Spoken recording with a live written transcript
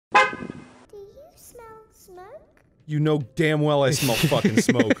Smoke? You know damn well I smell fucking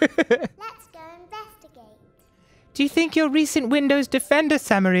smoke. Let's go investigate. Do you think your recent Windows Defender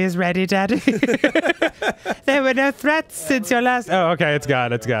summary is ready, Daddy? There were no threats since your last— Oh, okay, it's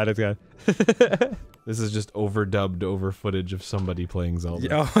gone. This is just overdubbed over footage of somebody playing Zelda.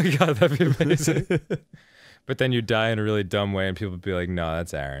 Oh my god, that'd be amazing. But then you die in a really dumb way and people would be like, no,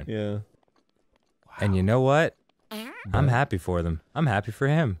 that's Aaron. Yeah. And you know what? I'm happy for them. I'm happy for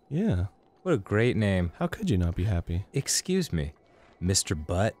him. Yeah. What a great name. How could you not be happy? Excuse me, Mr.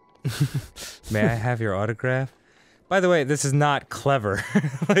 Butt. May I have your autograph? By the way, this is not clever.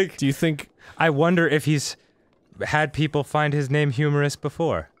 Like, do you think— I wonder if he's had people find his name humorous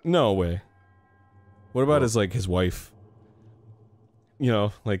before. No way. What about his wife? You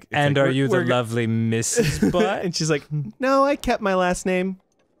know, like— And like, are you the lovely Mrs. Butt? And she's like, no, I kept my last name.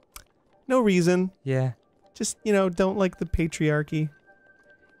 No reason. Yeah. Just, you know, don't like the patriarchy.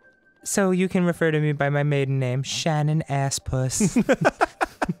 So you can refer to me by my maiden name, Shannon Asspuss.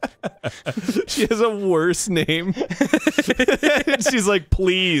 She has a worse name. She's like,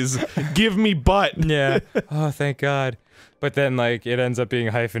 please, give me butt. Yeah. Oh, thank God. But then, like, it ends up being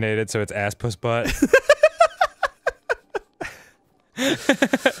hyphenated, so it's Asspuss Butt.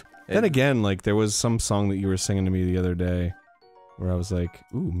 Then again, like, there was some song that you were singing to me the other day where I was like,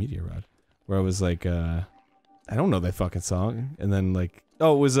 ooh, Meteor Rod. Where I was like, I don't know that fucking song. And then, like,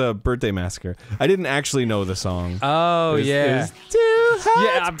 oh, it was a Birthday Massacre. I didn't actually know the song. Oh, yeah.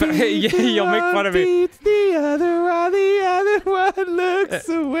 Yeah, you'll make fun of me. The other while the other one looks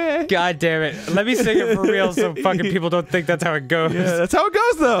away. God damn it. Let me sing it for real so fucking people don't think that's how it goes. Yeah, that's how it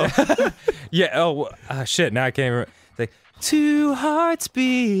goes, though. Yeah, oh, shit, now I can't remember. Like, two hearts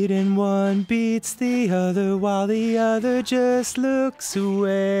beat and one beats the other while the other just looks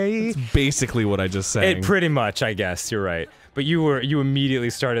away. That's basically what I just sang. It pretty much, I guess, you're right. But you immediately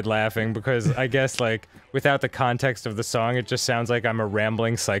started laughing because I guess, like, without the context of the song, it just sounds like I'm a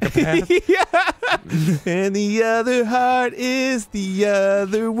rambling psychopath. Yeah. And the other heart is the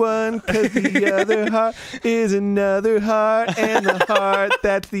other one, 'cause the other heart is another heart, and the heart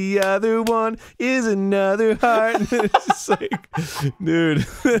that's the other one is another heart. It's just like, dude.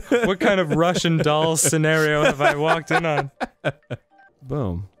 What kind of Russian doll scenario have I walked in on?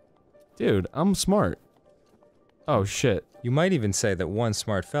 Boom. Dude, I'm smart. Oh, shit. You might even say that one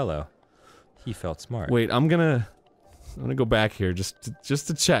smart fellow, he felt smart. Wait, I'm gonna go back here just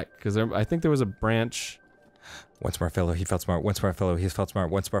to check, because I think there was a branch. One smart fellow, he felt smart. One smart fellow, he felt smart.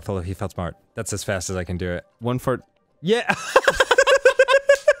 One smart fellow, he felt smart. That's as fast as I can do it. One fart. Yeah.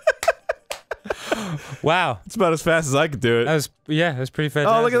 Wow. It's about as fast as I could do it. That was, yeah, that was pretty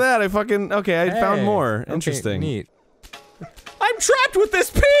fantastic. Oh, look at that. I fucking, okay, I found more. Okay, Interesting. neat. I'm trapped with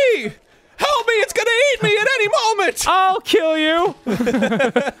this pea! Help me, it's gonna eat me at any moment! I'll kill you!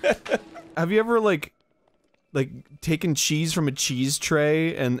 Have you ever, like, taken cheese from a cheese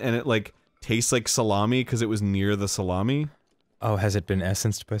tray and it, like, tastes like salami because it was near the salami? Oh, has it been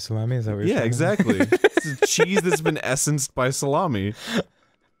essenced by salami? Is that what you're saying? Yeah, exactly. It's a cheese that's been essenced by salami.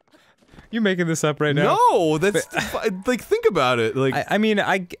 You making this up right now? No, that's, like, think about it. Like, I mean,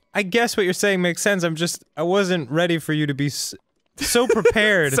 I guess what you're saying makes sense. I wasn't ready for you to be so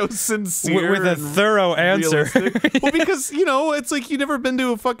prepared. so sincere with a thorough answer. Well, because, you know, it's like, you never been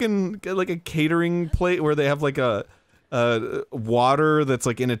to a fucking, like, a catering plate where they have, like, a water that's,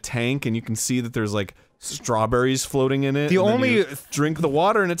 like, in a tank and you can see that there's, like, strawberries floating in it. The only— drink the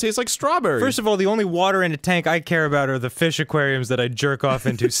water and it tastes like strawberries. First of all, the only water in a tank I care about are the fish aquariums that I jerk off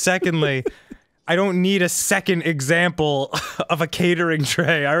into. Secondly, I don't need a second example of a catering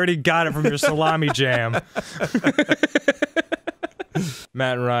tray. I already got it from your salami jam.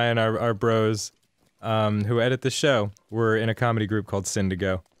 Matt and Ryan, our bros, who edit the show, were in a comedy group called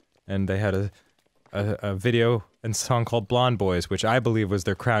Syndigo, and they had a video and song called Blonde Boys, which I believe was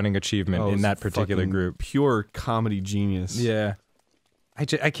their crowning achievement in that particular group. Pure comedy genius. Yeah. I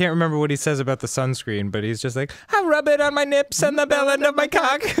can't remember what he says about the sunscreen, but he's just like, I rub it on my nips and the bell end of my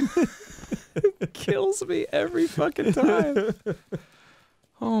cock. It kills me every fucking time.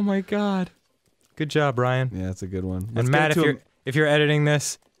 Oh my god. Good job, Ryan. Yeah, that's a good one. And Matt, if you're editing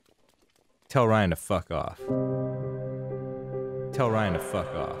this, tell Ryan to fuck off. Tell Ryan to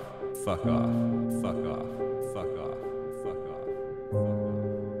fuck off. Fuck off. Fuck off. Fuck off. Fuck off. Fuck off.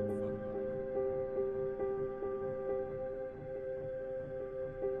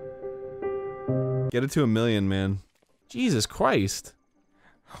 Get it to 1 million, man. Jesus Christ.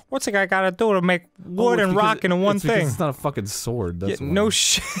 What's a guy gotta do to make wood and rock into one thing? It's not a fucking sword. That's Yeah, no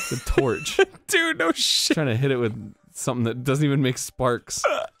shit. It's a torch. Dude, no shit. Trying to hit it with something that doesn't even make sparks.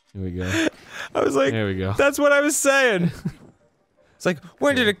 Here we go. I was like, There we go. That's what I was saying. It's like,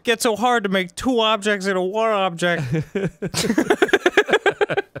 when did it get so hard to make 2 objects into 1 object?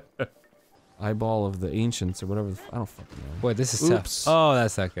 Eyeball of the ancients or whatever. I don't fucking know. Boy, this is Oops. tough. Oh,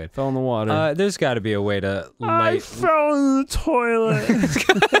 that's not good. Fell in the water. There's got to be a way to light. I fell in the toilet.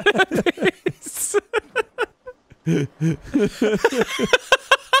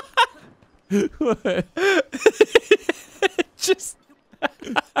 What? Just.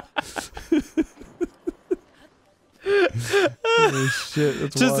 Oh shit!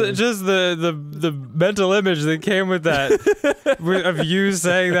 That's water. Just the mental image that came with that of you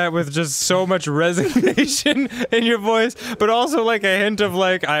saying that with just so much resignation in your voice, but also like a hint of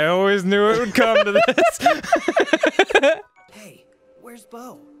like I always knew it would come to this. Hey, where's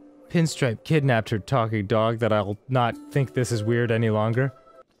Bo? Pinstripe kidnapped her talking dog. That I'll not think this is weird any longer.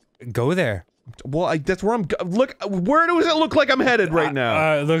 Go there. Well, that's where I'm. Look, where does it look like I'm headed right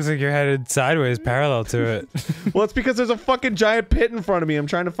now? It looks like you're headed sideways, parallel to it. Well, it's because there's a fucking giant pit in front of me. I'm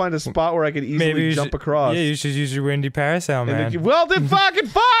trying to find a spot where I can easily jump across. Yeah, you should use your windy parasail, man. Well, then fucking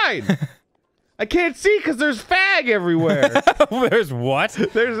fine! I can't see because there's fag everywhere. There's what?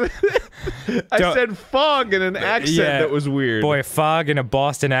 There's. I said fog in an accent that was weird. Boy, fog in a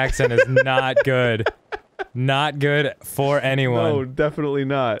Boston accent is not good. Not good for anyone. No, definitely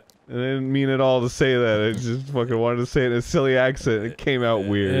not. I didn't mean at all to say that. I just fucking wanted to say it in a silly accent. It came out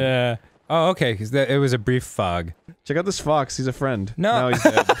weird. Yeah. Oh, okay, because it was a brief fog. Check out this fox. He's a friend. No. Now he's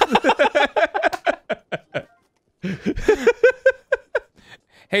dead.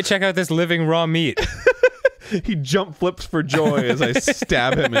 Hey, check out this living raw meat. He jump flips for joy as I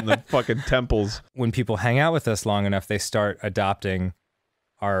stab him in the fucking temples. When people hang out with us long enough, they start adopting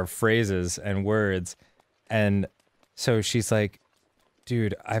our phrases and words. And so she's like,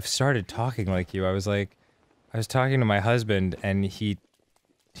 dude, I've started talking like you. I was talking to my husband and he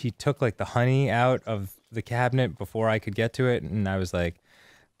took like the honey out of the cabinet before I could get to it. And I was like,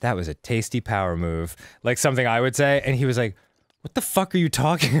 that was a tasty power move. Like something I would say. And he was like, what the fuck are you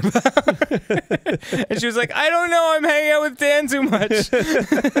talking about? And she was like, I don't know. I'm hanging out with Dan too much.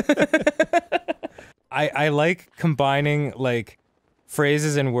 I like combining like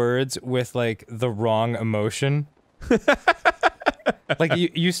phrases and words with like the wrong emotion. Like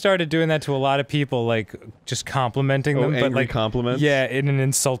you started doing that to a lot of people, like just complimenting them, but like compliments. Yeah, in an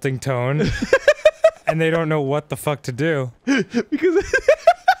insulting tone, and they don't know what the fuck to do. Because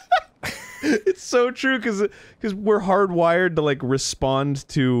it's so true. Because we're hardwired to like respond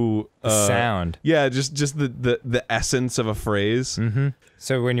to Sound. Yeah, just the essence of a phrase. Mm-hmm.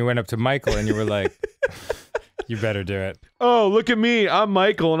 So when you went up to Michael and you were like, "You better do it." Oh, look at me! I'm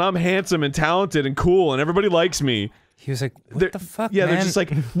Michael, and I'm handsome and talented and cool, and everybody likes me. He was like, what the fuck, yeah, man? they're just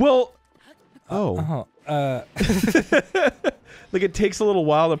like, well, like it takes a little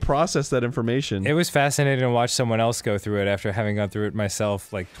while to process that information. It was fascinating to watch someone else go through it after having gone through it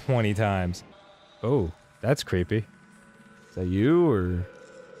myself like 20 times. Oh, that's creepy. Is that you, or?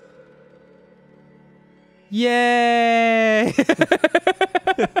 Yay!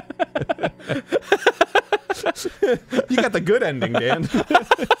 You got the good ending, Dan.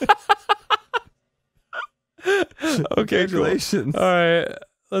 Okay, congratulations. Cool. All right,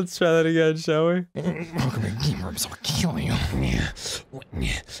 let's try that again, shall we? Welcome to Grumps. I'll kill you.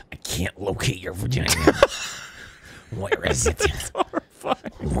 I can't locate your vagina. Where is it?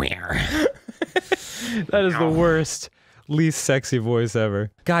 Where? That is the worst, least sexy voice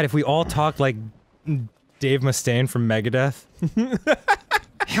ever. God, if we all talked like Dave Mustaine from Megadeth.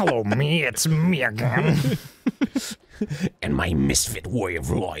 Hello, me. It's me again. And my misfit way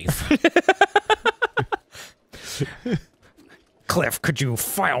of life. Cliff, could you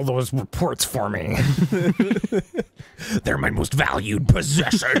file those reports for me? They're my most valued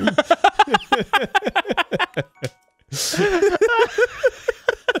possession. It's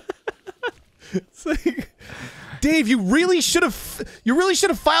like, Dave, you really should have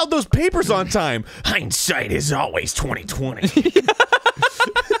filed those papers on time. Hindsight is always 20/20.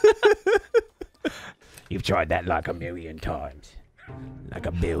 You've tried that like a million times. Like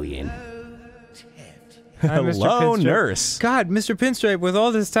a billion. Hello, nurse. God, Mr. Pinstripe, with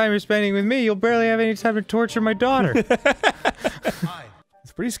all this time you're spending with me, you'll barely have any time to torture my daughter.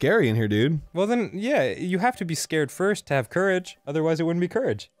 It's pretty scary in here, dude. Well then, yeah, you have to be scared first to have courage. Otherwise it wouldn't be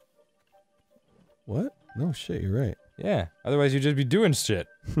courage. What? No shit, you're right. Yeah, otherwise you'd just be doing shit.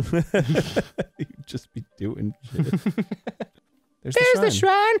 You'd just be doing shit. There's the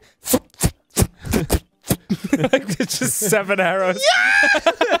shrine! Like, it's just 7 arrows. Yeah!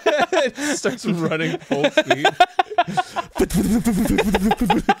 It starts running full speed.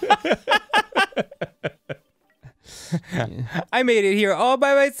 I made it here all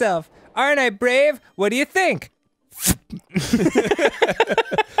by myself. Aren't I brave? What do you think?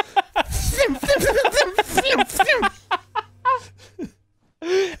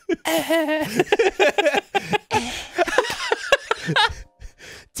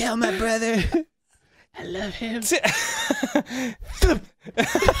 Tell my brother I love him.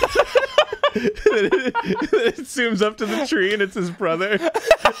 it zooms up to the tree and it's his brother.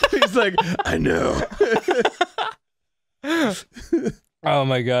 He's like, I know. Oh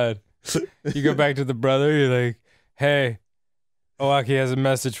my god. You go back to the brother, you're like, hey, Owaki has a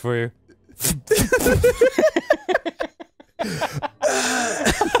message for you.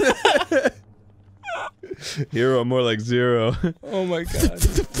 Hero, more like Zero. Oh my god.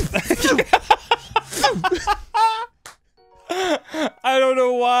 I don't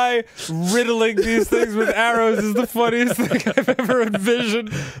know why riddling these things with arrows is the funniest thing I've ever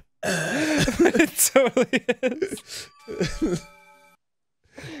envisioned. It totally is.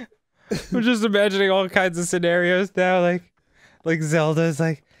 I'm just imagining all kinds of scenarios now, like Zelda's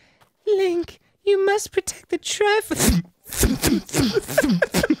like, Link, you must protect the tribe.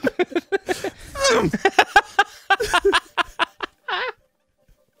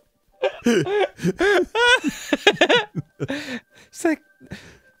 It's like,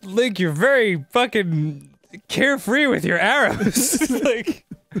 Link, you're very fucking carefree with your arrows. Like,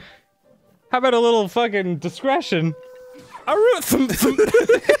 how about a little fucking discretion?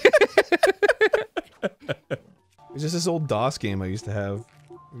 It's just this old DOS game I used to have.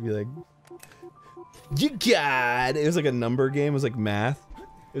 It'd be like, you got it. It was like a number game. It was like math.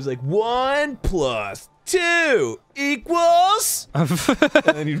 It was like 1 + 2 equals. And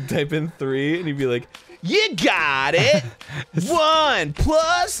then you'd type in 3, and you'd be like, you got it. 1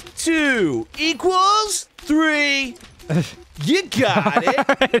 + 2 equals 3. You got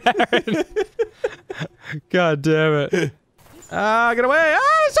it. God damn it. Ah, get away.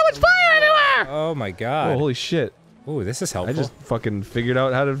 Ah, so much fire everywhere. Oh my god. Oh, holy shit. Ooh, this is helpful. I just fucking figured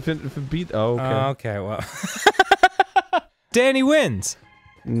out how to beat. Oh, okay. Okay, well. Danny wins.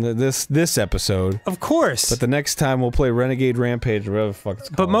 This episode. Of course. But the next time we'll play Renegade Rampage or whatever the fuck it's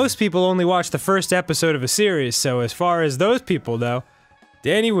called. But most people only watch the first episode of a series, so as far as those people know,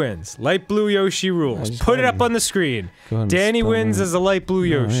 Danny wins. Light blue Yoshi rules. Put it up on the screen. Danny wins as a light blue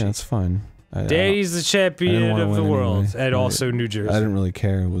Yoshi. Yeah, that's fine. Danny's the champion of the world, and also New Jersey. I didn't really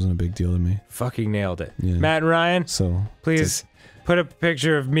care. It wasn't a big deal to me. Fucking nailed it. Yeah. Matt and Ryan, so please put up a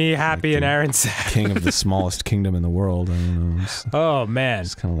picture of me happy and Aaron sad. King of the smallest kingdom in the world. I don't know. Oh man.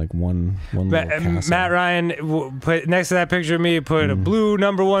 It's kind of like one little castle. Matt Ryan, put next to that picture of me, put a blue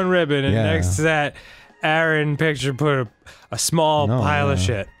 #1 ribbon, and next to that Aaron picture, put a small pile of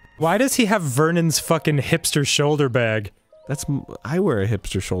shit. Why does he have Vernon's fucking hipster shoulder bag? I wear a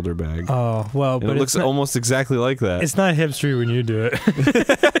hipster shoulder bag. Oh, well, and but it looks almost exactly like that. It's not hipstery when you do it.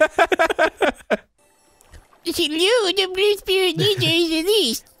 Hello, the Blue Spirit Ninja is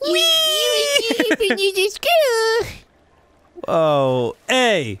released. Ninja school. Oh,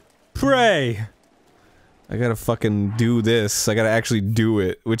 hey, pray. I gotta fucking do this. I gotta actually do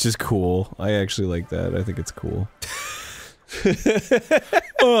it, which is cool. I actually like that. I think it's cool.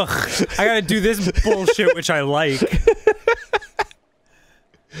 Ugh, I gotta do this bullshit, which I like.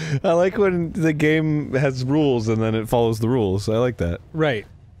 I like when the game has rules and then it follows the rules. I like that. Right.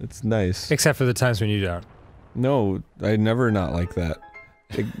 It's nice. Except for the times when you don't. No, I never not like that.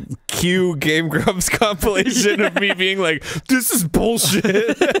 Cue Game Grumps compilation of me being like, this is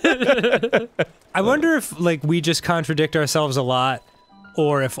bullshit. I wonder if, like, we just contradict ourselves a lot,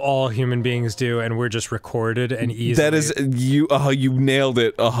 or if all human beings do, and we're just recorded and easily— That is, you nailed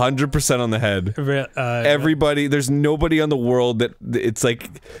it 100% on the head. Everybody, there's nobody on the world that, it's like,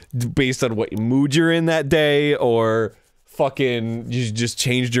 based on what mood you're in that day, or fucking, you just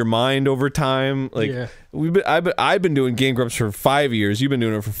changed your mind over time. Like, I've been doing Game Grumps for 5 years, you've been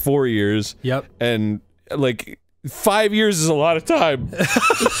doing it for 4 years. Yep. And, like, 5 years is a lot of time.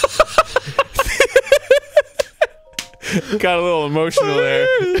 Got a little emotional there.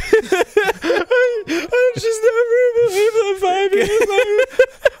 I just never believed that 5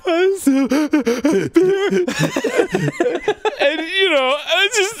 years And you know, I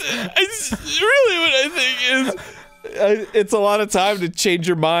just really what I think is it's a lot of time to change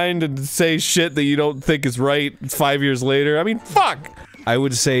your mind and say shit that you don't think is right 5 years later. I mean, fuck. I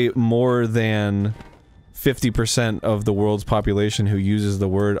would say more than 50% of the world's population who uses the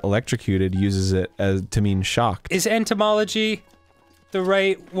word electrocuted uses it as to mean shocked. Is entomology the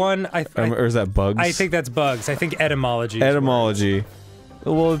right one? Or is that bugs? I think that's bugs. I think etymology. Etymology.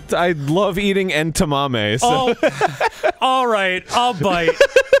 Well, I love eating entomame, so— Oh, all right, I'll bite.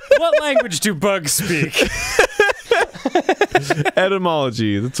 What language do bugs speak?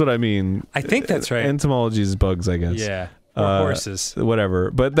 Etymology, that's what I mean. I think that's right. Entomology is bugs, I guess. Yeah. Or horses.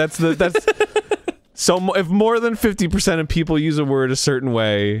 Whatever. But that's so if more than 50% of people use a word a certain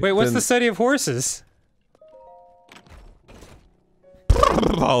way. Wait, what's the study of horses?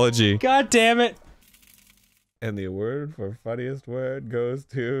 Apology. God damn it. And the award for funniest word goes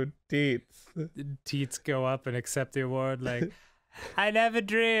to Teats. Teats go up and accept the award like, I never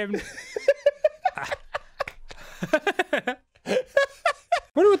dreamed. I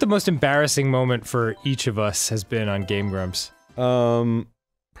wonder what the most embarrassing moment for each of us has been on Game Grumps.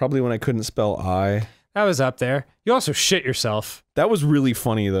 Probably when I couldn't spell I. That was up there. You also shit yourself. That was really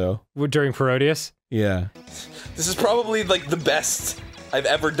funny though. During Parodius? Yeah. This is probably like the best I've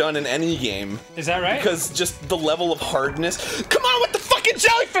ever done in any game. Is that right? Because just the level of hardness. Come on with the fucking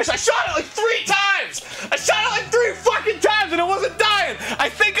jellyfish! I shot it like 3 times! I shot it like 3 fucking times and it wasn't dying! I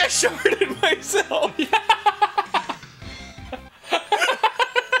think I shorted myself!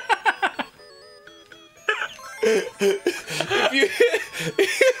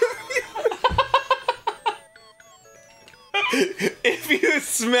 If you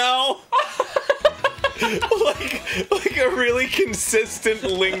smell like a really consistent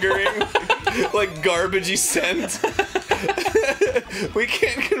lingering like garbagey scent, we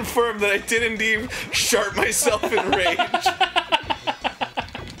can't confirm that I did indeed shart myself in rage.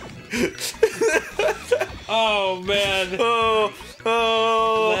 Oh man. Oh.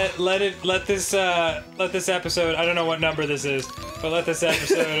 Let this episode, I don't know what number this is, but let this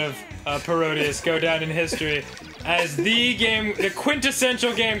episode of Parodius go down in history as the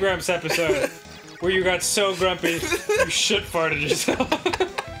quintessential Game Grumps episode where you got so grumpy you shit farted yourself.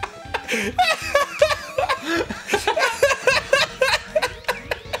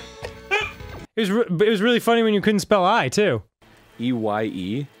 It was really funny when you couldn't spell I too.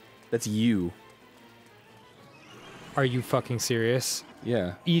 E-Y-E? That's you. Are you fucking serious?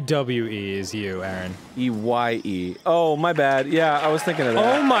 Yeah. E-W-E is you, Aaron. E-Y-E. Oh, my bad. Yeah, I was thinking of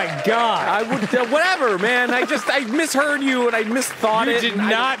that. Oh my god! I would, whatever, man. I misheard you and I misthought it. You did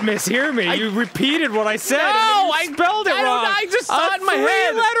not mishear me. You repeated what I said. No, I spelled it wrong. I just saw it in my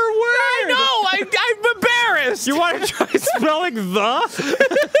head. Three-letter word. I know. I'm embarrassed. You want to try spelling the?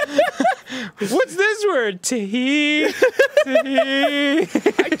 What's this word? Tee.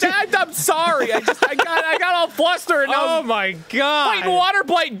 I'm sorry. I got all flustered. And Oh my god! fighting water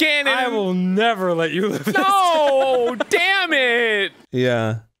blight Ganon. I will never let you live this No, damn it.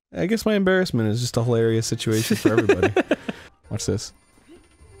 Yeah, I guess my embarrassment is just a hilarious situation for everybody. Watch this.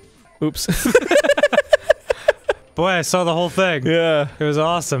 Oops. Boy, I saw the whole thing. Yeah. It was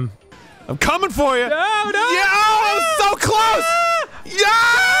awesome. I'm coming for you. No! Yeah, oh, I was so close.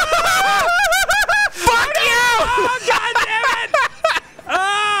 Yeah! Fuck you! Oh, god damn it!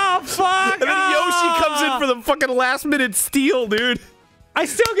 Oh, fuck! And then Yoshi comes in for the fucking last minute steal, dude. I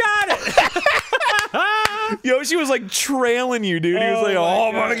still got it! Yoshi was like trailing you, dude. He was like, oh,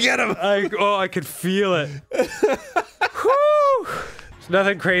 I'm gonna get him. I could feel it. Whew! There's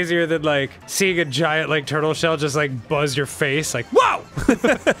nothing crazier than like seeing a giant like turtle shell just like buzz your face, like, whoa!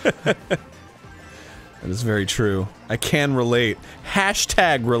 That is very true. I can relate.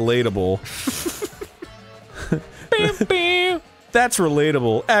 Hashtag relatable. That's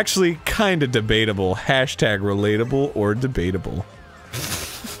relatable. Actually, kinda debatable. Hashtag relatable or debatable.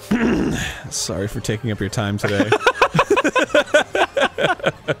 Sorry for taking up your time today.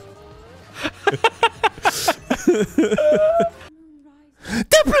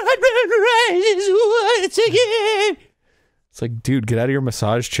 The blood rises once again. It's like, dude, get out of your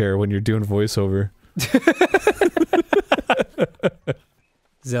massage chair when you're doing voiceover.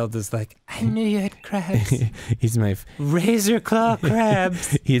 Zelda's like, I knew you had crabs. He's my Razor claw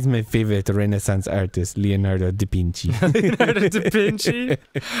crabs. he's my favorite Renaissance artist, Leonardo da Vinci. Leonardo da Vinci?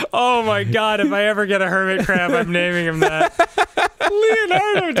 Oh my god, if I ever get a hermit crab, I'm naming him that.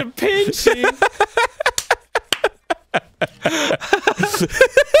 Leonardo da Vinci!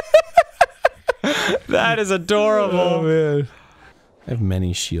 That is adorable. Oh man. I have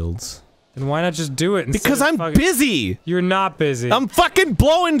many shields. Then why not just do it? Because I'm busy! You're not busy. I'm fucking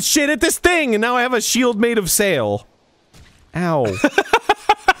blowing shit at this thing, and now I have a shield made of sail. Ow.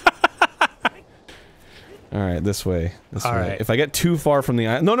 Alright, this way. This way. Alright. If I get too far from the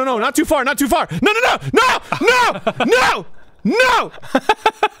island— No, not too far, not too far! No! No!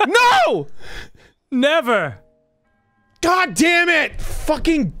 No! Never! God damn it!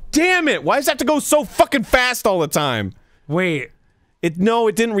 Fucking damn it! Why does it have to go so fucking fast all the time? Wait. No,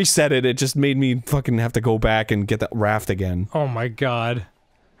 it didn't reset it. It just made me fucking have to go back and get that raft again. Oh my god.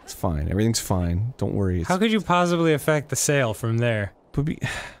 It's fine. Everything's fine. Don't worry. How could you possibly affect the sail from there? Would be—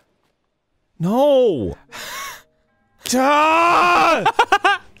 No!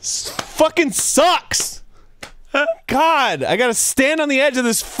 Fucking sucks! God, I gotta stand on the edge of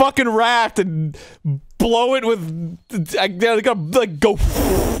this fucking raft and blow it with. I gotta like go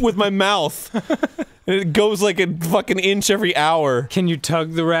with my mouth, and it goes like a fucking inch every hour. Can you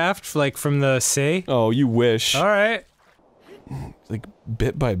tug the raft like from the sea? Oh, you wish. All right. Like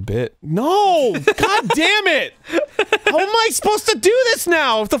bit by bit. No! God damn it! How am I supposed to do this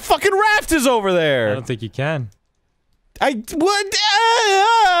now if the fucking raft is over I there? don't think you can. What?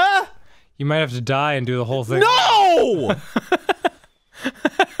 You might have to die and do the whole thing. No!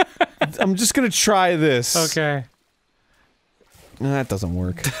 I'm just gonna try this. Okay. No, that doesn't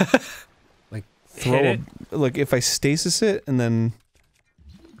work. Like Throw hit it. like if I stasis it and then,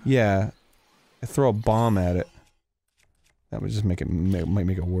 yeah, I throw a bomb at it. That would just make it might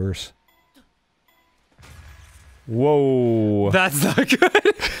make it worse. Whoa! That's not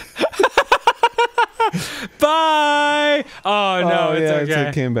good. Bye. Oh no, it's okay.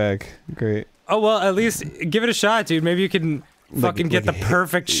 It came back. Great. Oh well, at least give it a shot, dude. Maybe you can fucking get the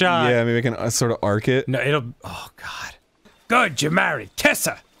perfect shot. Yeah, maybe I can sort of arc it. No, it'll. Oh god. Good, you married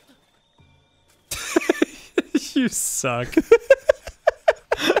Tessa. You suck.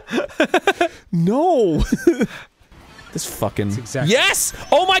 No. This fucking. exactly- Yes!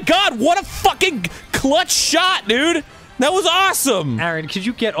 Oh my god! What a fucking clutch shot, dude! That was awesome. Aaron, could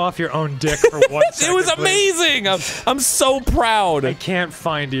you get off your own dick for 1 second? It was please? amazing. I'm so proud. I can't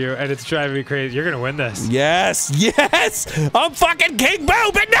find you, and it's driving me crazy. You're gonna win this. Yes, yes! I'm fucking King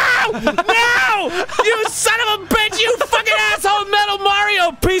Boo, but no! No! You son of a bitch! You fucking asshole Metal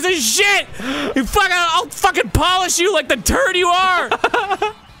Mario piece of shit! You fucking, I'll fucking polish you like the turd you are!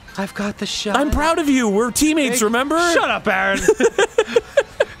 I've got the shot. I'm proud of you. We're teammates, remember? Shut up, Aaron.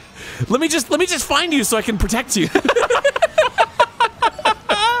 Let me just find you so I can protect you.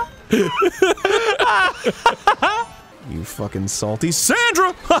 You fucking salty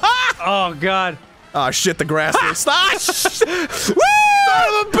Sandra! Oh god. Oh shit, the grass is. Ah, son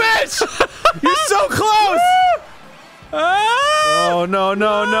of a bitch! You're so close! Oh no,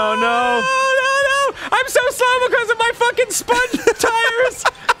 no, no, no. Oh, no. I'm so slow because of my fucking sponge tires.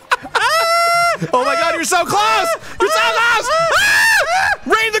 Oh my god, you're so close! You're so close!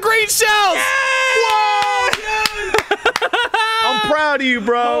 Rain the green shells! Whoa! I'm proud of you,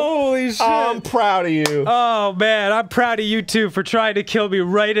 bro. Holy shit. I'm proud of you. Oh man, I'm proud of you too for trying to kill me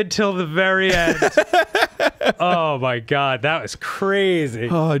right until the very end. Oh my god, that was crazy.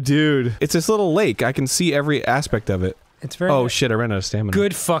 Oh, dude. It's this little lake. I can see every aspect of it. It's very Oh shit, I ran out of stamina.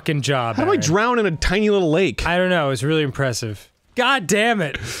 good fucking job. How do I Aaron. drown in a tiny little lake? I don't know, it was really impressive. God damn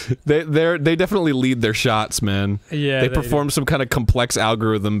it. They definitely lead their shots, man. Yeah, They they perform some kind of complex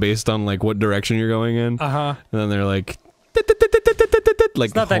algorithm based on like what direction you're going in. Uh-huh. And then they're like like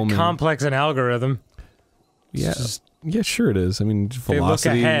It's not that homing. complex an algorithm. Yeah. Yeah, sure it is. I mean, They look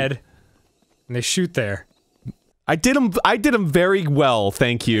velocity. ahead and they shoot there. I did them very well,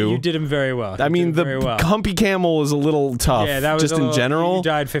 thank you. You did him very well. I You mean, did the him very well. Humpy Camel is a little tough. Yeah, that was just a in little- general. You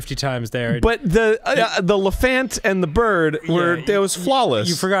died 50 times there. But the Lefant and the bird were Yeah, that was flawless.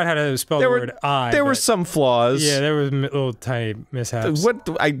 You forgot how to spell there the were word I. there were but- some flaws. Yeah, there was little tiny mishaps. What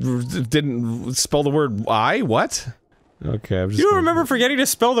I didn't spell the word I? What? Okay, I'm just. You don't gonna- remember forgetting to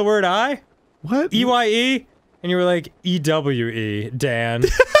spell the word I? what? EYE? And you were like, EWE, Dan.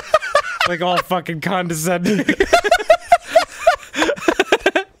 Like all fucking condescending.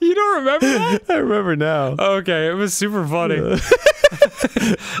 You don't remember that? I remember now. Okay, it was super funny.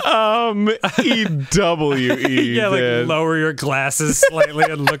 EWE. Yeah, like Dan. lower your glasses slightly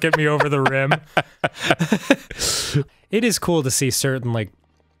and look at me over the rim. It is cool to see certain, like,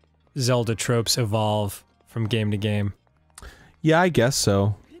 Zelda tropes evolve from game to game. Yeah, I guess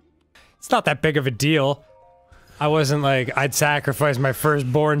so. It's not that big of a deal. I wasn't like, I'd sacrifice my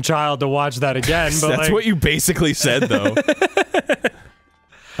firstborn child to watch that again, but That's like, what you basically said, though.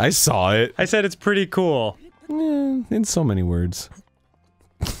 I saw it. I said it's pretty cool. In so many words.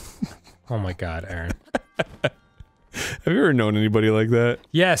 Oh my god, Aaron. Have you ever known anybody like that?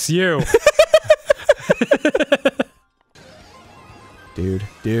 Yes, you.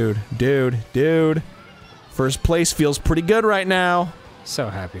 Dude. First place feels pretty good right now. So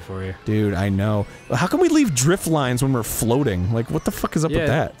happy for you. Dude, I know. How can we leave drift lines when we're floating? Like, what the fuck is up with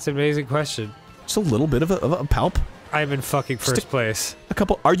that? It's an amazing question. Just a little bit of a palp? I'm in fucking first place. A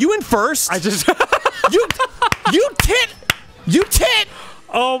couple. Are you in first? I just. You tit! You tit!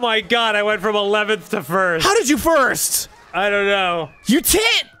 Oh my god, I went from 11th to 1st. How did you first? I don't know. You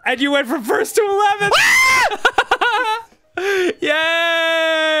tit! And you went from 1st to 11th.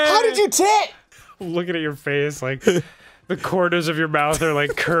 Yay! How did you tit? I'm looking at your face, like the corners of your mouth are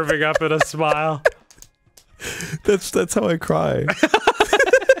like curving up in a smile. That's how I cry.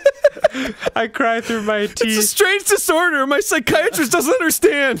 I cry through my It's a teeth. strange disorder. My psychiatrist doesn't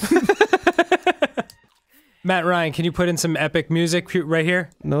understand. Matt Ryan, can you put in some epic music right here?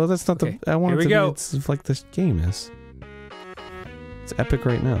 No, that's not Okay, the. I want here it we to go. be. It's like this game is. It's epic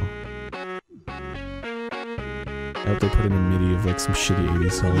right now. I hope they put in a MIDI of like some shitty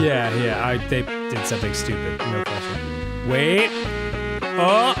 80s song. Yeah, they did something stupid, no question. Wait.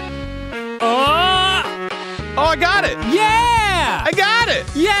 Oh! Oh, I got it! Yeah! I got it!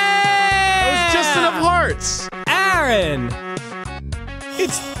 Yeah! That was just enough hearts. Aaron!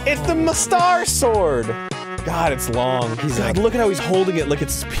 It's the Mastar sword. God, it's long. He's God, like- look at how he's holding it like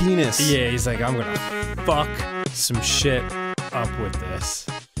it's penis. Yeah, he's like, I'm gonna fuck some shit up with this.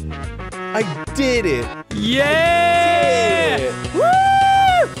 I did it. Yeah!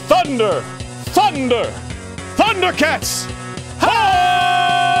 Woo! Thunder! Thunder! Thundercats!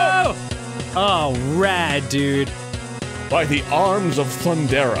 Oh! Oh, rad, dude. By the arms of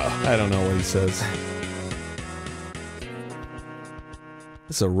Thundera. I don't know what he says.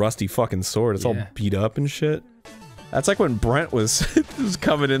 This is a rusty fucking sword. It's all Yeah. beat up and shit. That's like when Brent was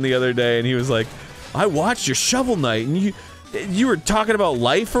coming in the other day and he was like, I watched your Shovel Knight and you were talking about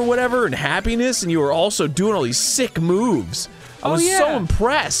life or whatever and happiness and you were also doing all these sick moves. I was so yeah.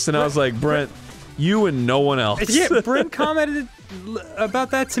 impressed and I was like, Brent, you and no one else. Yeah, Brent commented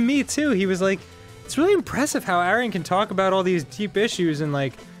about that to me too. He was like, it's really impressive how Aaron can talk about all these deep issues and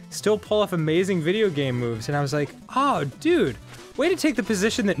like still pull off amazing video game moves. And I was like, oh, dude, way to take the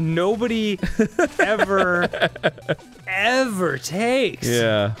position that nobody ever takes.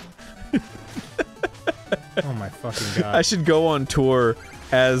 Yeah. Oh my fucking god. I should go on tour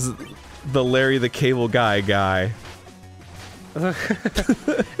as the Larry the Cable Guy.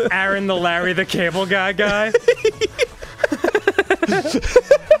 Aaron the Larry the Cable Guy.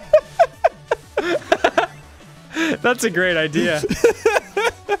 That's a great idea.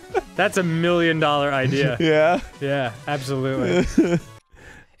 That's $1 million idea. Yeah. Yeah, absolutely.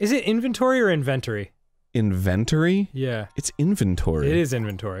 Is it inventory or inventory? Inventory? Yeah. It's inventory. It is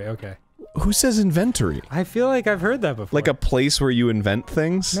inventory, okay. Who says inventory? I feel like I've heard that before. Like a place where you invent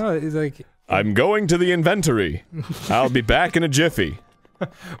things? No, it's like... I'm going to the inventory. I'll be back in a jiffy.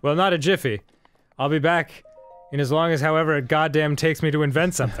 Well, not a jiffy. I'll be back in as long as however it goddamn takes me to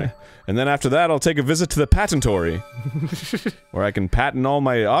invent something. And then after that, I'll take a visit to the patentory. Where I can patent all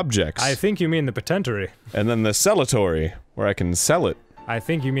my objects. I think you mean the patentory. And then the sellatory, where I can sell it. I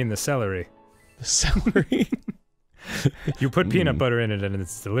think you mean the celery. The celery? You put peanut butter in it and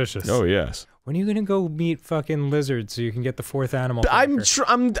it's delicious. Oh, yes. When are you gonna go meet fucking lizards so you can get the 4th animal? I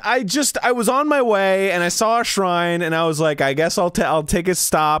was on my way and I saw a shrine and I was like, I guess I'll take a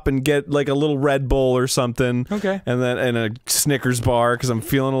stop and get like a little Red Bull or something. Okay. And then and a Snickers bar because I'm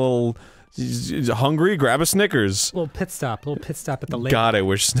feeling a little hungry. Grab a Snickers. little pit stop at the lake. God, I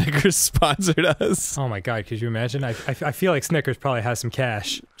wish Snickers sponsored us. Oh my god, could you imagine? I feel like Snickers probably has some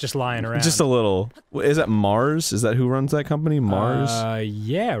cash just lying around. Just a little. Is that Mars? Is that who runs that company? Mars?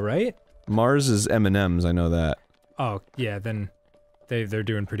 Yeah, right? Mars is M&M's, I know that. Oh, yeah, then they're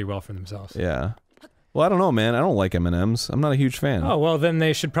doing pretty well for themselves. Yeah. Well, I don't know, man. I don't like M&M's. I'm not a huge fan. Oh, well, then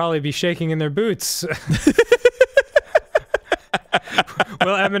they should probably be shaking in their boots.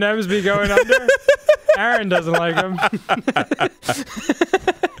 Will M&M's be going under? Aaron doesn't like them.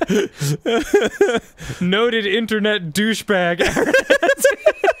 Noted internet douchebag Aaron.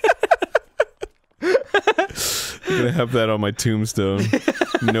 I'm gonna have that on my tombstone.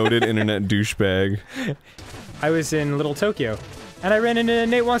 Noted internet douchebag. I was in Little Tokyo, and I ran into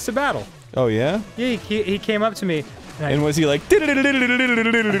Nate Wants to Battle. Oh, yeah? Yeah, he came up to me. And was he like... and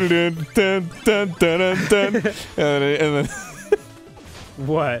then...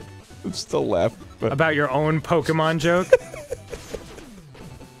 What? I'm still laughing. About your own Pokemon joke?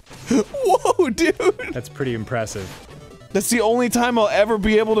 Whoa, dude! That's pretty impressive. That's the only time I'll ever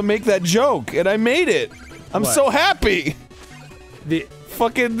be able to make that joke, and I made it! I'm What? so happy! The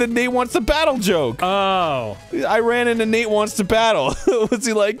Fucking the Nate Wants to Battle joke! Oh. I ran into Nate Wants to Battle. Was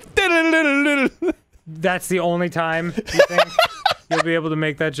he like... That's the only time you think you'll be able to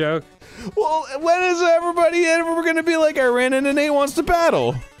make that joke? Well, when is everybody ever gonna be like, I ran into Nate Wants to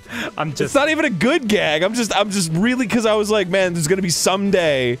Battle? I'm just It's not even a good gag. I'm just really, because I was like, man, there's gonna be some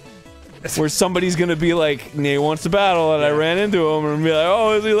day where somebody's gonna be like, Nate Wants to Battle, and I ran into him, and be like,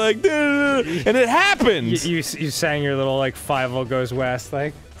 oh, is he like, and it happened. you sang your little like Fievel Goes West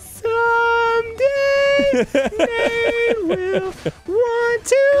like someday they will want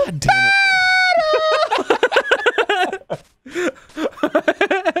to God damn it.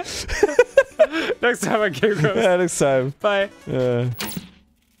 Next time I Game Roast. Yeah, next time. Bye. Yeah.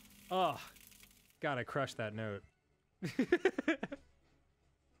 Oh, God, I crushed that note.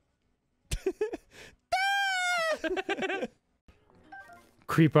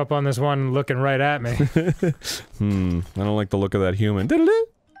 Creep up on this one looking right at me. I don't like the look of that human.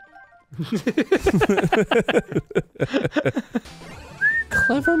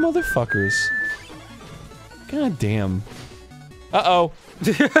 Clever motherfuckers. God damn. Uh-oh.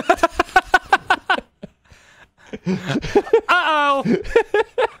 Uh-oh!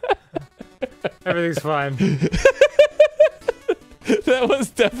 Everything's fine. That was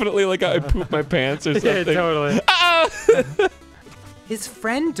definitely like I pooped my pants or something. Yeah, totally. Uh-oh! His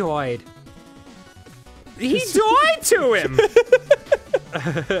friend died. He died to him!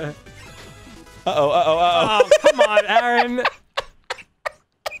 Uh-oh, uh-oh, uh-oh. Oh, come on, Aaron.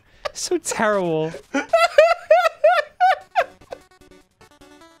 So terrible.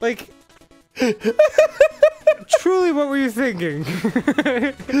 Like, truly, what were you thinking?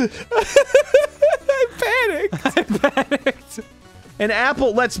 I panicked. An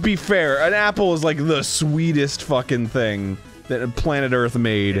apple, let's be fair, an apple is like the sweetest fucking thing that planet Earth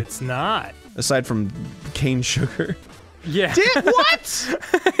made. It's not. Aside from cane sugar. Yeah. What?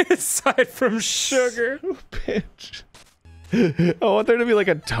 Aside from sugar. Bitch. I want there to be like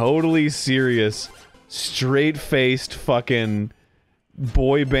a totally serious, straight-faced fucking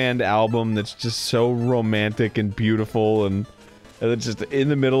boy band album that's just so romantic and beautiful, and it's just in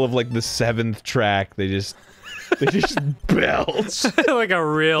the middle of like the 7th track, they just belch. Like a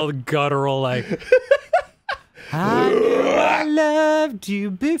real guttural, like. I knew I loved you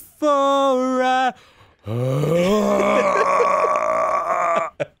before I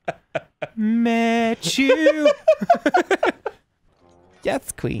met you.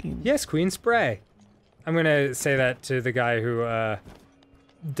 Yes, queen. Yes, Queen Spray. I'm gonna say that to the guy who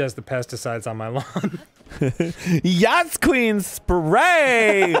does the pesticides on my lawn. Yes, queen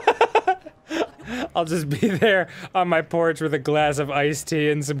spray. I'll just be there on my porch with a glass of iced tea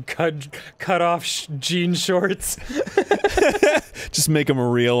and some cut off jean shorts. Just make them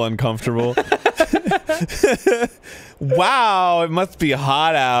real uncomfortable. Wow, it must be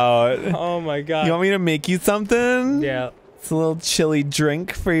hot out. Oh my god. You want me to make you something? Yeah. It's a little chilly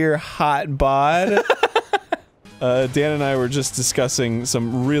drink for your hot bod. Dan and I were just discussing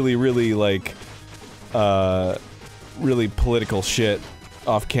some really, like, really political shit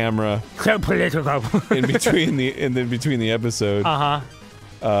off camera. So political. in between the episode. Uh-huh.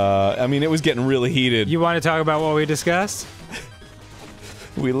 I mean, it was getting really heated. You want to talk about what we discussed?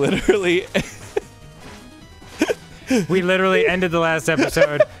 We literally ended the last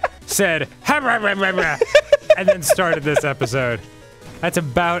episode, said, and then started this episode. That's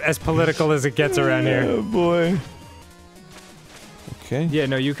about as political as it gets around here. Oh boy. Okay. Yeah,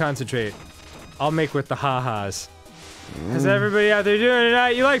 no, you concentrate. I'll make with the ha-has. How's everybody out there doing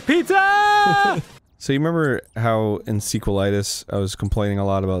tonight? You like pizza? So you remember how in Sequelitis I was complaining a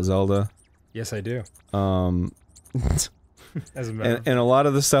lot about Zelda? Yes, I do. As a And a lot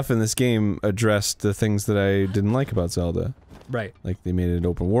of the stuff in this game addressed the things that I didn't like about Zelda. Right. Like they made it an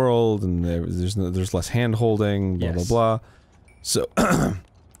open world, and there's less hand holding, blah Yes. blah blah. So you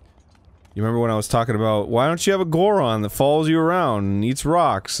remember when I was talking about why don't you have a Goron that follows you around and eats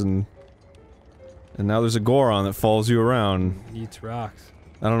rocks, and now there's a Goron that follows you around. He eats rocks.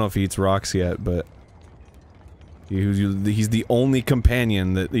 I don't know if he eats rocks yet, but he's the only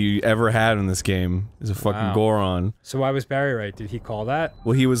companion that you ever had in this game is a fucking Wow. Goron. So why was Barry right? Did he call that?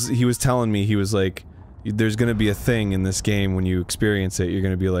 Well, he was telling me, he was like, there's gonna be a thing in this game when you experience it, you're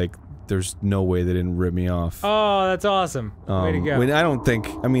gonna be like, there's no way they didn't rip me off. Oh, that's awesome. Way to go. When I don't think,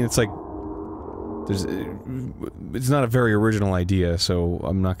 I mean, it's like, it's not a very original idea, so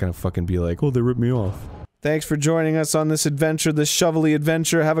I'm not gonna fucking be like, oh, they ripped me off. Thanks for joining us on this adventure, this shovelly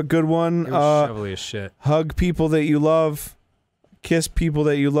adventure. Have a good one. It was shovelly as shit. Hug people that you love. Kiss people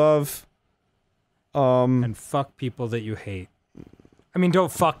that you love. And fuck people that you hate. I mean,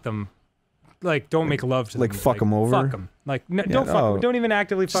 don't fuck them. Like, don't make love to them. Like, fuck them over? Fuck them. Like, no, Yeah, don't fuck oh. them. Don't even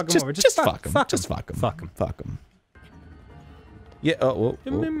actively fuck them over. Just fuck them. Fuck Just them. fuck them. Fuck them. Fuck them. Yeah, oh,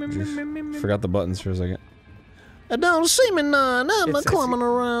 jeez. Forgot the buttons for a second. I don't see me none, I'm It's- climbing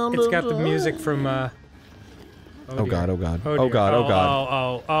around. It's got the music from, Oh god, oh god. Oh, Oh dear. god, oh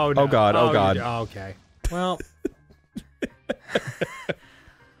god. Oh, no. Oh god, oh god. Okay. Well.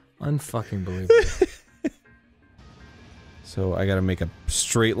 Unfucking believable. So I gotta make a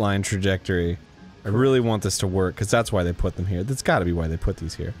straight line trajectory. I really want this to work, because that's why they put them here. That's gotta be why they put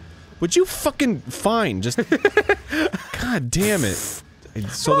these here. Would you fucking fine, just god damn it.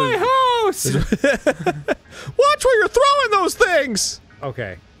 So My house! watch where you're throwing those things!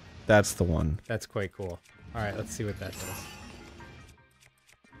 Okay, That's the one. that's quite cool. Alright, let's see what that does.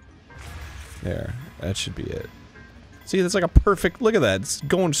 There. That should be it. See, that's like a perfect, look at that, it's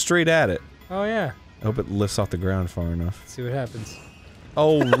going straight at it. Oh yeah. I hope it lifts off the ground far enough. Let's see what happens.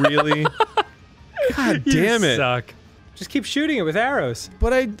 Oh, really? God damn it. You suck. Just keep shooting it with arrows.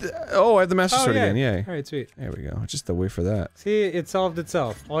 But I have the Master Sword yeah. again, yay. Alright, sweet. There we go. Just the wait for that. See, it solved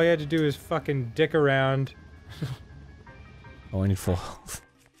itself. All you had to do is fucking dick around. Oh, I need full health.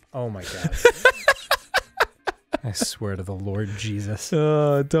 Oh my god. I swear to the Lord Jesus.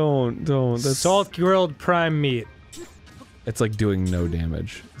 Don't. That's Salt grilled prime meat. It's like doing no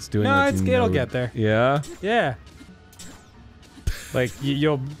damage. It's doing No, like it'll get there. Yeah? Yeah. Like,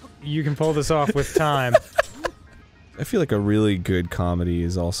 you can pull this off with time. I feel like a really good comedy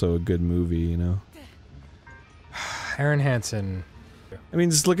is also a good movie, you know? Aaron Hansen. I mean,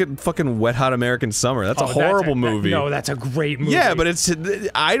 just look at fucking Wet Hot American Summer. That's a Oh, horrible movie. No, that's a great movie. Yeah, but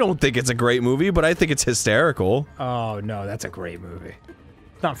I don't think it's a great movie, but I think it's hysterical. Oh, no, that's a great movie.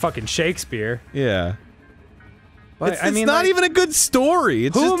 It's not fucking Shakespeare. Yeah. But, It's not even a good story.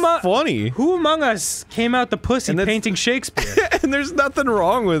 It's just funny. Who among us came out the pussy painting Shakespeare? And there's nothing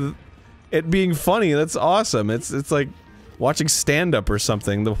wrong with it being funny. That's awesome. It's like watching stand-up or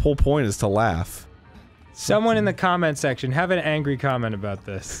something. The whole point is to laugh. Someone in the comment section, have an angry comment about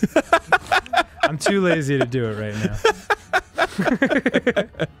this. I'm too lazy to do it right now.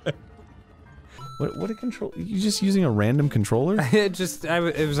 What a control? You just using a random controller?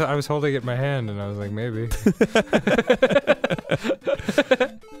 I was holding it in my hand and I was like, maybe.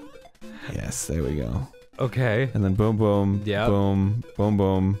 Yes, there we go. Okay. And then boom, boom, Yep. boom, boom,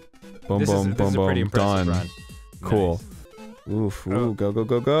 boom, boom, This boom, is boom, a pretty boom, impressive done. run. Cool. Nice. Oof, ooh, Oh. go, go,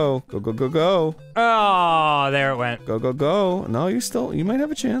 go, go, go, go, go, go, Oh, there it went. go, go, go. No, you might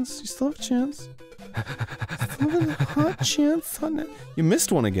have a chance. You still have a chance. Still have a hot chance. You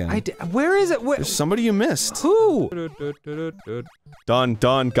missed one again. Where is it? There's somebody you missed. Who? Done,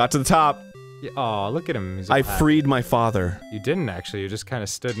 got to the top. Yeah, oh, look at him. He's all I happy. freed my father. You didn't actually. You just kind of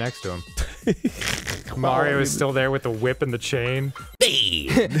stood next to him. Mario is still there with the whip and the chain.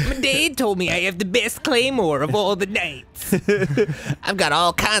 Dad, my dad told me I have the best claymore of all the knights. I've got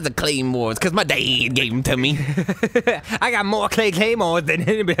all kinds of claymores because my dad gave them to me. I got more claymores than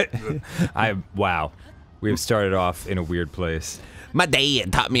anybody. Wow. We have started off in a weird place. My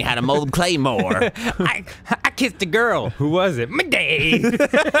dad taught me how to mold claymore. I kissed a girl. Who was it? My dad.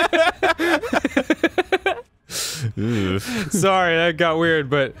 Sorry, that got weird,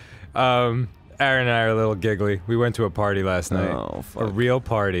 but Aaron and I are a little giggly. We went to a party last night. Oh, fuck. A real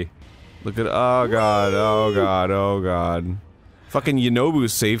party. Look at, oh god, oh god, oh god. Fucking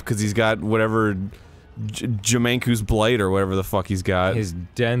Yonobu's safe because he's got whatever Jamanku's blight or whatever the fuck he's got. His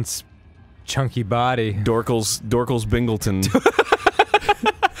dense, chunky body. Dorkles Bingleton.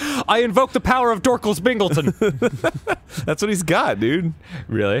 I invoke the power of Dorkles Bingleton. That's what he's got, dude.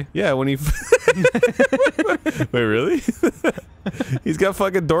 Really? Yeah, when he Wait, really? He's got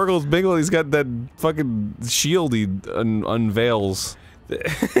fucking Dorkles Bingleton, he's got that fucking shield he unveils.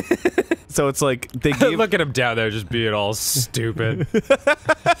 So it's like, they gave- Look at him down there just being all stupid.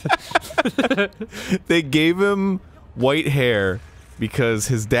 They gave him white hair because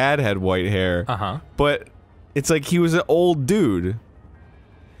his dad had white hair. Uh-huh. But it's like he was an old dude.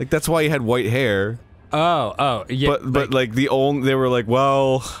 Like that's why he had white hair. Oh, yeah. But like they were like,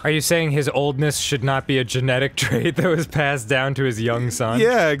 well, Are you saying his oldness should not be a genetic trait that was passed down to his young son?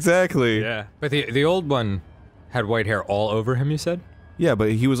 yeah, exactly. Yeah. But the old one had white hair all over him, you said? Yeah,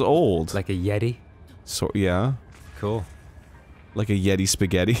 but he was old. Like a Yeti? So yeah, Cool. like a Yeti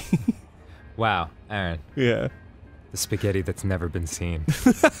spaghetti. Wow, Aaron. Yeah. The spaghetti that's never been seen.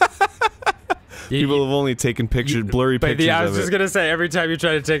 People have only taken pictures, blurry pictures I was of just it. gonna say, every time you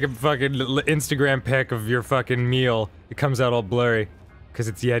try to take a fucking Instagram pic of your fucking meal, it comes out all blurry. Because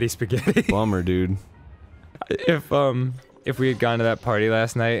it's Yeti spaghetti. Bummer, dude. If we had gone to that party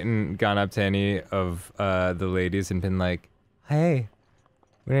last night and gone up to any of the ladies and been like, hey,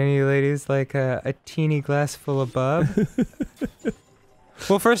 would any of you ladies like a teeny glass full of bub?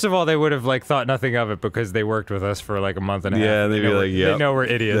 Well, first of all, they would have like thought nothing of it because they worked with us for like a month and a half. Yeah, they'd be like, they know we're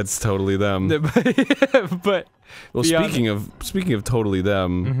idiots. That's totally them. But Well, beyond- speaking of totally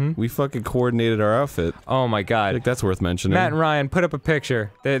them, we fucking coordinated our outfit. oh my I god. think that's worth mentioning. Matt and Ryan, put up a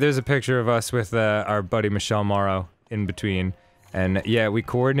picture. There's a picture of us with our buddy Michelle Morrow in between. And yeah, we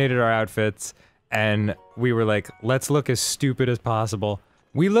coordinated our outfits and we were like, let's look as stupid as possible.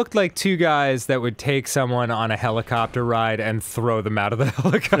 We looked like two guys that would take someone on a helicopter ride and throw them out of the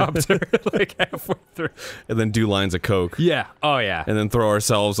helicopter like halfway through. And then do lines of coke. Yeah. Oh yeah. And then throw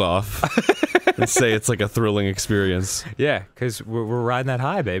ourselves off. And say it's like a thrilling experience. Yeah, because we're riding that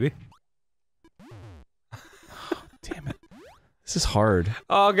high, baby. Damn it. This is hard.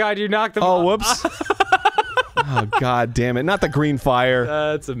 Oh god, you knocked them Oh, off. whoops. Oh, god damn it. Not the green fire.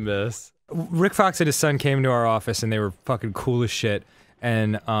 That's a miss. Rick Fox and his son came to our office and they were fucking cool as shit.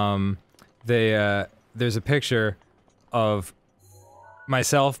 And there's a picture of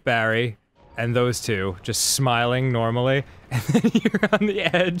myself, Barry, and those two just smiling normally, and then you're on the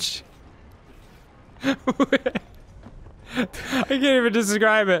edge. I can't even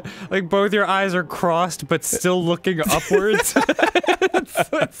describe it. Like both your eyes are crossed, but still looking upwards.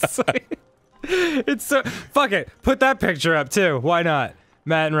 It's so fuck it. Put that picture up too. Why not?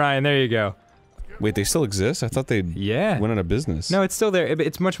 Matt and Ryan, there you go. Wait, they still exist? I thought they went out of business. No, it's still there.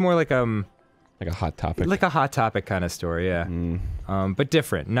 It's much more like a hot topic. like a Hot Topic kind of story, yeah. But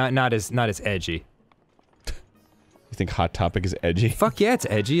different. Not as edgy. You think Hot Topic is edgy? Fuck yeah, it's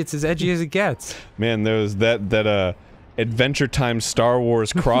edgy. It's as edgy as it gets. Man, there's that Adventure Time Star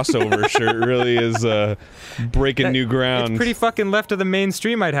Wars crossover shirt really is breaking new ground. It's pretty fucking left of the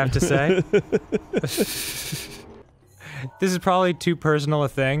mainstream, I'd have to say. This is probably too personal a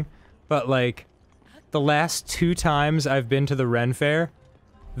thing, but like, the last 2 times I've been to the Ren Fair,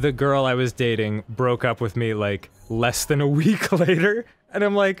 the girl I was dating broke up with me like less than a week later, and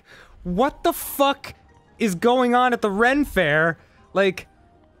I'm like, what the fuck is going on at the Ren Fair? Like,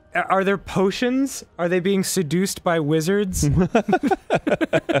 are there potions? Are they being seduced by wizards?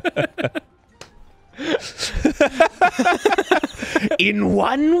 In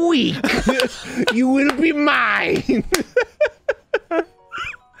 1 week, you will be mine.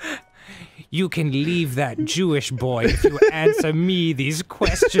 You can leave that Jewish boy if you answer me these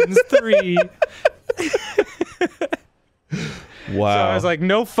questions 3. Wow. So I was like,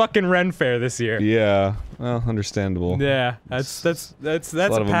 no fucking Ren Fair this year. Yeah. Well, understandable. Yeah, that's a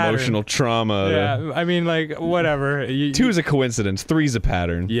lot of pattern. emotional trauma. Yeah, I mean, like, whatever. 2 is a coincidence. 3 is a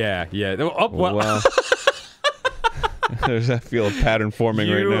pattern. Yeah, yeah. Oh, well. Wow. I feel a pattern forming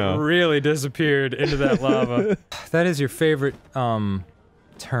right now. You really disappeared into that lava. That is your favorite term,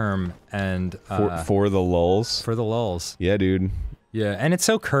 and For the lulls. for the lulls. Yeah, dude. Yeah, and it's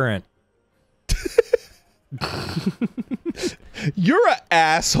so current. You're an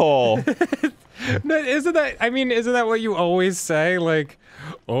asshole. Isn't that what you always say? Like,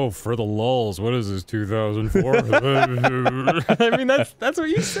 oh, for the lulls, what is this, 2004? I mean, that's what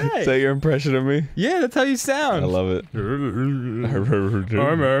you say. Is that your impression of me? Yeah, that's how you sound. I love it. I'm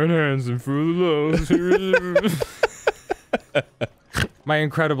Aaron Hansen for the lulls. My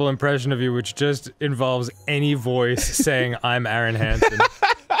incredible impression of you, which just involves any voice saying, I'm Aaron Hansen.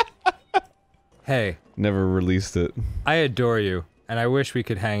 Hey. Never released it. I adore you, and I wish we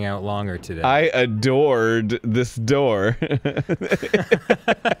could hang out longer today. I adored this door.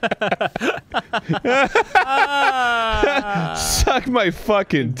 Suck my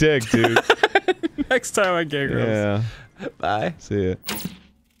fucking dick, dude. Next time I get Grumps. Yeah. Bye. See ya.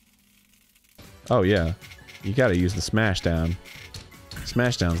 Oh yeah. You gotta use the Smashdown.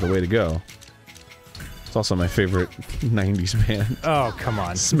 Smashdown's the way to go. It's also my favorite 90s band. Oh, come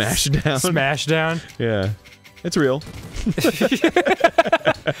on. Smashdown. Smashdown? Yeah. It's real.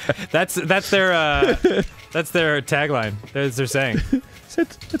 That's their tagline. That's their saying.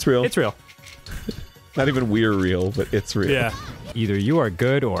 It's real. It's real. Not even we're real, but it's real. Yeah. Either you are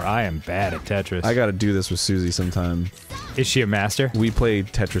good or I am bad at Tetris. I gotta do this with Susie sometime. Is she a master? We play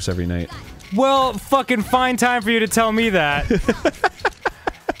Tetris every night. Well, fucking fine time for you to tell me that.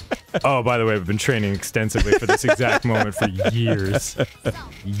 Oh, by the way, I've been training extensively for this exact moment for years.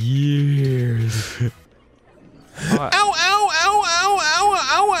 Years. Ow, ow, ow, ow, ow,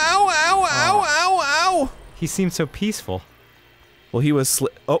 ow, ow, ow, ow, ow, ow. He seemed so peaceful. Well, he was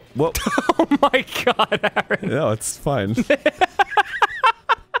oh, whoa. Oh my god, Aaron. No, it's fine.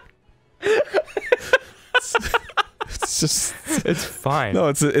 It's just... It's fine. No,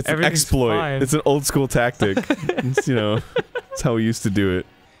 it's an exploit. Fine. It's an old school tactic. It's, you know, it's how we used to do it.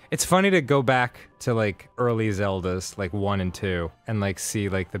 It's funny to go back to, like, early Zeldas, like 1 and 2, and, like, see,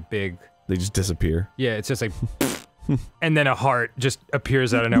 like, the big... They just disappear. Yeah, it's just like... and then a heart just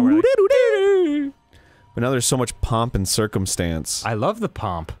appears out of nowhere. Like, but now there's so much pomp and circumstance. I love the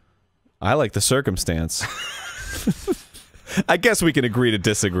pomp. I like the circumstance. I guess we can agree to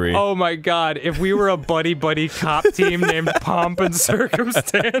disagree. Oh my god, if we were a buddy-buddy cop team named Pomp and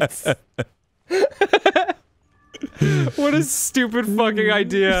Circumstance. What a stupid fucking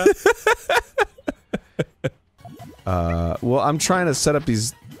idea. Well, I'm trying to set up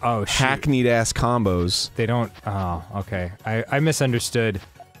these hackneyed-ass combos. They don't... Oh, okay. I misunderstood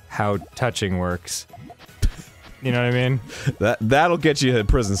how touching works. You know what I mean? That'll get you a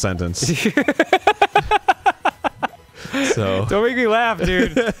prison sentence. So... Don't make me laugh,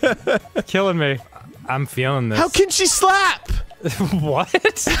 dude. Killing me. I'm feeling this. How can she slap?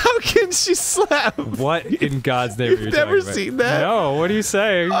 What? How can she slap? What in God's name are you You've talking never about? seen that? No, what are you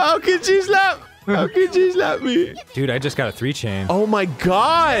saying? How can she slap? How can she slap me? Dude, I just got a 3-chain. Oh my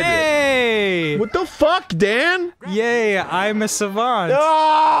god! Hey! What the fuck, Dan? Yay, I'm a savant.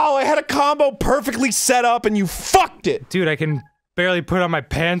 Oh, I had a combo perfectly set up and you fucked it! Dude, I can barely put on my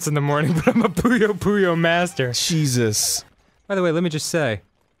pants in the morning, but I'm a Puyo Puyo master. Jesus. By the way, let me just say,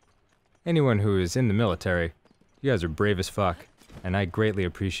 anyone who is in the military, you guys are brave as fuck, and I greatly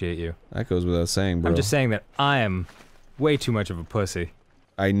appreciate you. That goes without saying, bro. I'm just saying that I am way too much of a pussy.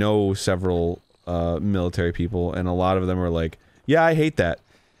 I know several military people, and a lot of them are like, yeah, I hate that.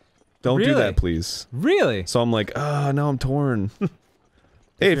 Don't do Really? that, please. Really? So I'm like, now I'm torn.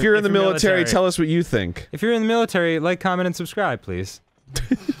 Hey, if you're in the military, tell us what you think. If you're in the military, like, comment, and subscribe, please.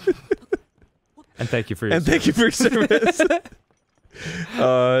 And thank you for your And thank you for your service.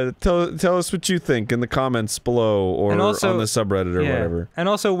 Tell us what you think in the comments below, or also- on the subreddit, or whatever. And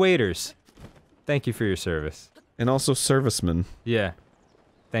also waiters. Thank you for your service. And also servicemen. Yeah.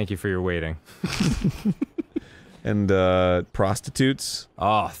 Thank you for your waiting. And prostitutes.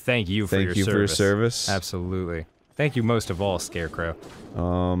 Oh, thank you for your service. For your service. Absolutely. Thank you most of all, Scarecrow.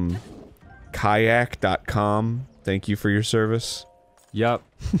 Kayak.com. Thank you for your service. Yup.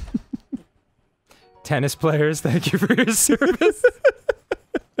 Tennis players, thank you for your service.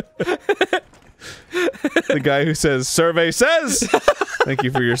 The guy who says, survey says! Thank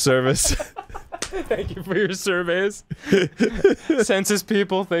you for your service. Thank you for your surveys. Census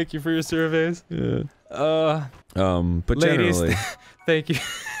people, thank you for your surveys. Yeah. But Ladies, generally... thank you.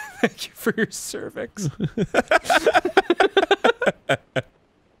 Thank you for your cervix.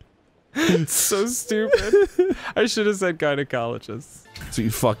 It's so stupid. I should have said gynecologists. That's what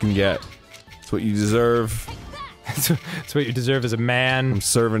you fucking get. That's what you deserve. It's what you deserve as a man. I'm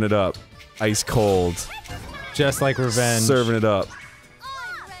serving it up. Ice cold. Just like revenge. Serving it up.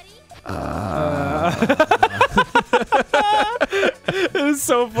 It is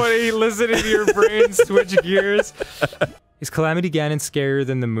so funny listening to your brain switch gears. Is Calamity Ganon scarier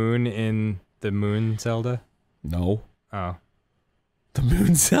than the moon in the Moon Zelda? No. Oh. The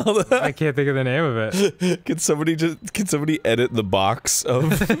Moon Zelda? I can't think of the name of it. Can somebody edit the box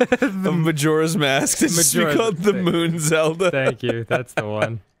of, of Majora's Mask to just be called the Moon Zelda? Thank you, that's the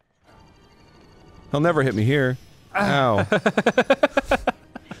one. He'll never hit me here. Ow.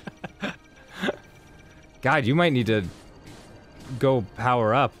 God, you might need to go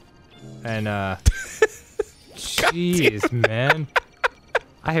power up. And, jeez, man.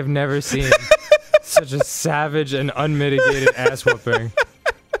 I have never seen such a savage and unmitigated ass whooping.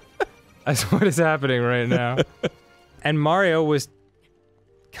 That's what is happening right now. And Mario was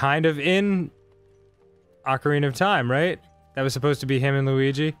kind of in Ocarina of Time, right? That was supposed to be him and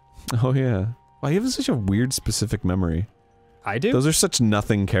Luigi. Oh yeah. Wow, you have such a weird specific memory. I do? Those are such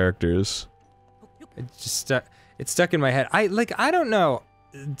nothing characters. It just it's stuck in my head. I don't know.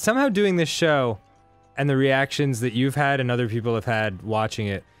 Somehow doing this show and the reactions that you've had and other people have had watching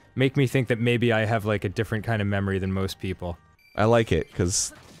it make me think that maybe I have like a different kind of memory than most people. I like it,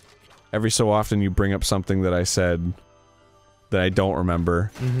 because every so often you bring up something that I said that I don't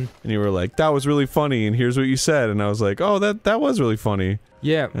remember, and you were like, that was really funny, and here's what you said, and I was like, oh, that was really funny.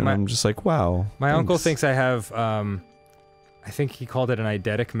 Yeah, And I'm just like, wow. my uncle thanks. thinks I have, I think he called it an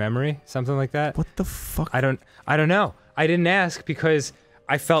eidetic memory, something like that. What the fuck? I don't know. I didn't ask because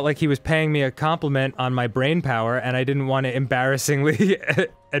I felt like he was paying me a compliment on my brain power, and I didn't want to embarrassingly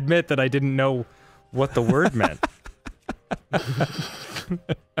admit that I didn't know what the word meant.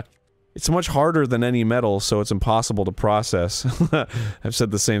 It's much harder than any metal, so it's impossible to process. I've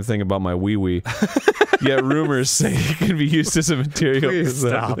said the same thing about my wee-wee. Yet rumors say it can be used as a material. Please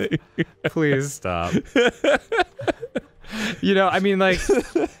stop. Please stop. You know, I mean, like,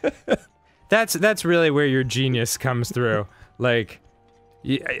 that's really where your genius comes through. Like,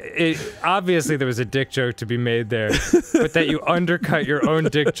 obviously there was a dick joke to be made there, but that you undercut your own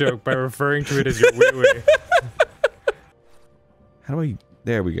dick joke by referring to it as your wee-wee. How do I...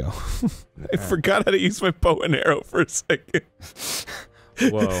 There we go. I forgot how to use my bow and arrow for a second.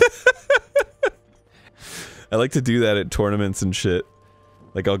 Whoa. I like to do that at tournaments and shit.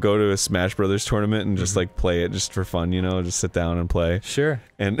 Like, I'll go to a Smash Brothers tournament and just, like, play it just for fun, you know? Just sit down and play. Sure.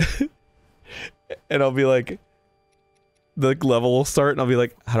 And... and I'll be like... The level will start and I'll be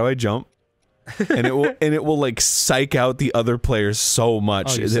like, how do I jump? And it will, like, psych out the other players so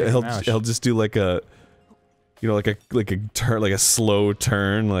much. Oh, He'll just do, like, a... You know, like a turn, like a slow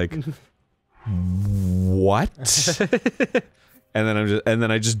turn, like... What? And then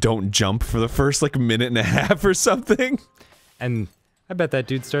I just don't jump for the first, like, minute and a half or something. And I bet that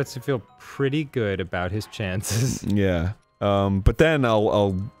dude starts to feel pretty good about his chances. Yeah. But then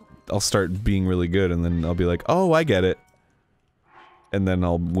I'll start being really good, and then I'll be like, oh, I get it. And then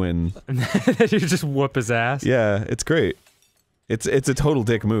I'll win. You just whoop his ass? Yeah, it's great. It's a total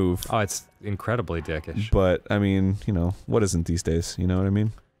dick move. Oh, it's incredibly dickish. But, I mean, you know, what isn't these days? You know what I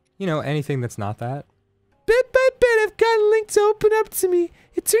mean? You know, anything that's not that. Bit by bit, I've gotten Link to open up to me.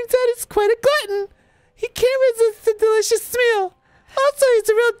 It turns out he's quite a glutton. He can't resist the delicious meal. Also, he's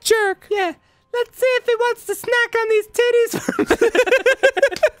a real jerk. Yeah, let's see if he wants to snack on these titties.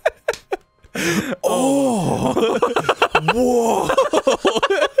 Oh! Whoa!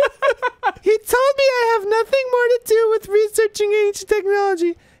 He told me I have nothing more to do with researching ancient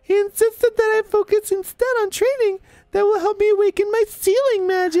technology. He insisted that I focus instead on training that will help me awaken my sealing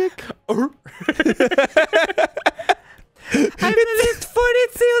magic. I've released 40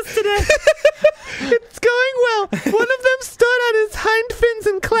 seals today. It's going well. One of them stood on his hind fins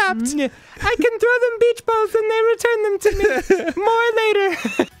and clapped. I can throw them beach balls and they return them to me. More later.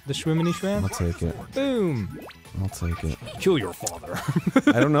 The schwimmity schwam? I'll take it. Boom. I'll take it. Kill your father.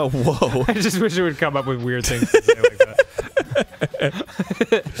 I don't know. Whoa. I just wish it would come up with weird things to say like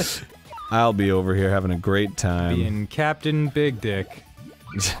that. I'll be over here having a great time. Being Captain Big Dick.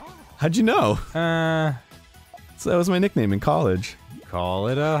 How'd you know? So that was my nickname in college. Call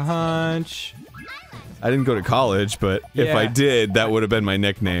it a hunch. I didn't go to college, but if I did, that would have been my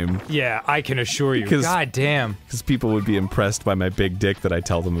nickname. Yeah, I can assure you. God damn. Because people would be impressed by my big dick that I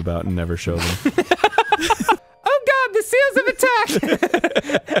tell them about and never show them. Oh god, the seals have attacked!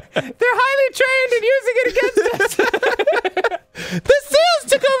 They're highly trained in using it against us! The seals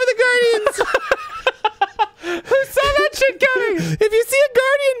took over the Guardians! Who saw that shit coming? If you see a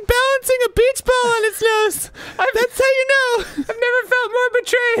Guardian balancing a beach ball on its nose, that's how you know! I've never felt more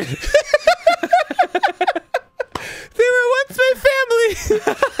betrayed! They were once my family,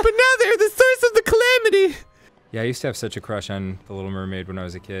 but now they're the source of the calamity! Yeah, I used to have such a crush on The Little Mermaid when I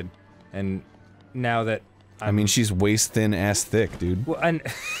was a kid, and now that I mean, she's waist thin, ass thick, dude. well, and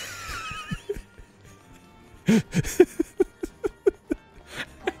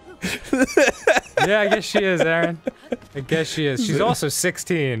yeah, I guess she is, Aaron. I guess she is. She's also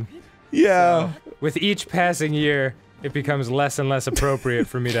 16. Yeah. So, with each passing year, it becomes less and less appropriate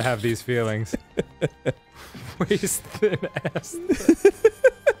for me to have these feelings. Waist thin ass.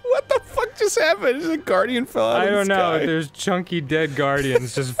 What the fuck just happened? A guardian fell out of the I don't know. sky. There's chunky dead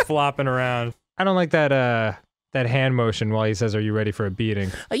guardians just flopping around. I don't like that that hand motion while he says, "Are you ready for a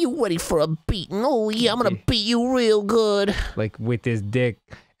beating?" Are you ready for a beating? Oh yeah, I'm gonna beat you real good. Like with his dick.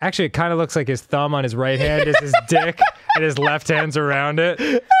 Actually, it kind of looks like his thumb on his right hand is his dick, and his left hand's around it.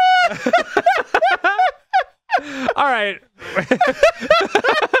 All right.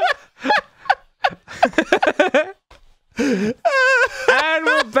 And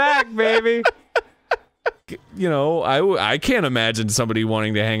we're back, baby. You know, I can't imagine somebody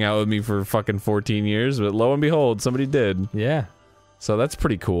wanting to hang out with me for fucking 14 years, but lo and behold, somebody did. Yeah. So that's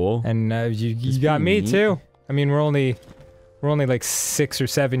pretty cool. And you got me too. I mean, we're only like 6 or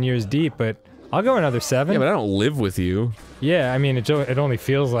 7 years deep, but I'll go another 7. Yeah, but I don't live with you. Yeah, I mean, it only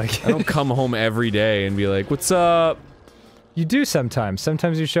feels like it. I don't come home every day and be like, "What's up?" You do sometimes.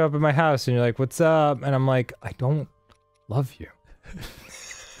 Sometimes you show up at my house and you're like, "What's up?" And I'm like, "I don't love you."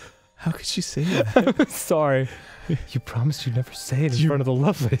 How could you say that? I'm sorry. You promised you'd never say it in front of the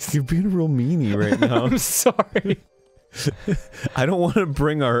Lovelace. You're being a real meanie right now. I'm sorry. I don't want to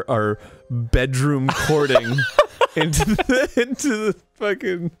bring our bedroom courting into the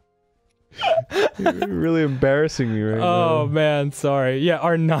fucking. You're really embarrassing me right now. Oh man, sorry. Yeah,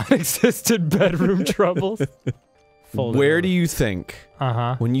 our non-existent bedroom troubles. Where do you think,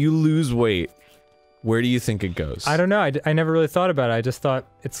 Uh-huh. when you lose weight, where do you think it goes? I don't know. I never really thought about it. I just thought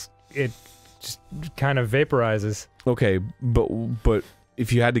it just kind of vaporizes. Okay, but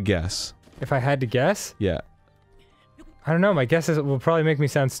if you had to guess. If I had to guess, Yeah. I don't know. My guess is it will probably make me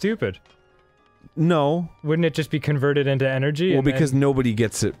sound stupid. No. Wouldn't it just be converted into energy? Well, and then- because nobody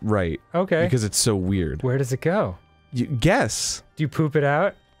gets it right. Okay. Because it's so weird. Where does it go? You guess. Do you poop it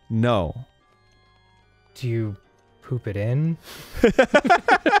out? No. Do you poop it in?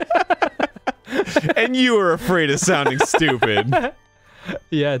 And you were afraid of sounding stupid.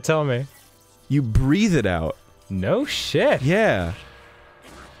 Yeah, tell me. You breathe it out. No shit. Yeah.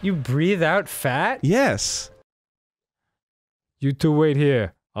 You breathe out fat? Yes. You two wait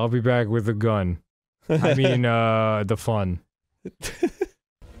here. I'll be back with the gun. I mean, the fun.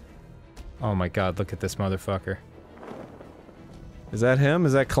 Oh my god, look at this motherfucker. Is that him?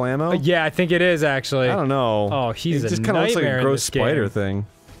 Is that Calamo? Yeah, I think it is actually. I don't know. Oh, he's it a just kind of looks like nightmare a in gross this game. spider thing.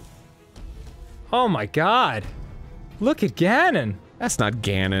 Oh my god. Look at Ganon. That's not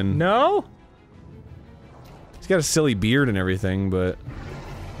Ganon. No? He's got a silly beard and everything, but...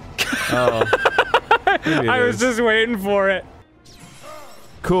 Oh. I was just waiting for it.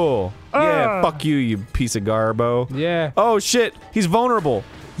 Cool. Yeah, fuck you, you piece of garbo. Yeah. Oh shit, he's vulnerable.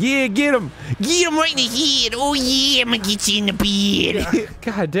 Yeah, get him. Get him right in the head. Oh yeah, I'm gonna get you in the bed.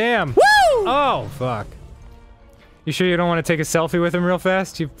 God damn. Woo! Oh, fuck. You sure you don't want to take a selfie with him real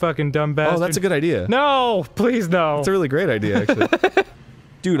fast, you fucking dumb bastard? Oh, that's a good idea. No, please no. That's a really great idea, actually.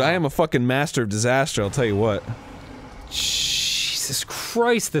 Dude, I am a fucking master of disaster, I'll tell you what. Jesus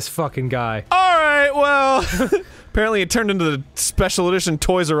Christ, this fucking guy. Alright, well... apparently it turned into the special edition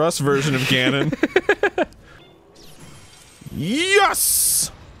Toys R Us version of Ganon.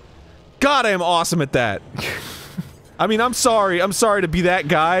 Yes! God, I am awesome at that. I mean, I'm sorry to be that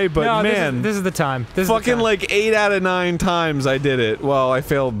guy, but No, man. this is the time. This fucking is the time. like 8 out of 9 times I did it. Well, I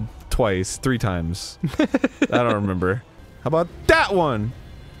failed twice, 3 times. I don't remember. How about that one?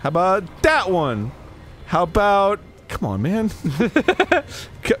 How about that one? How about... Come on, man. I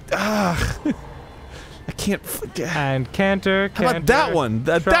can't... And canter, How about that one?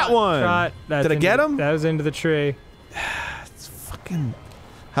 That one! Trot, Did I get him? That was into the tree. It's fucking...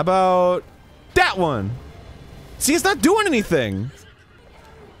 How about... that one? See, it's not doing anything!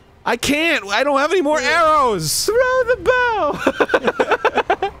 I can't! I don't have any more arrows! Throw the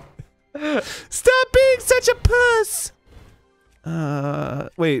bow! Stop being such a puss!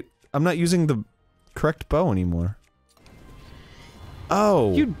 Wait. I'm not using the correct bow anymore.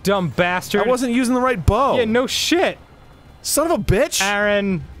 Oh. You dumb bastard. I wasn't using the right bow. Yeah, no shit. Son of a bitch!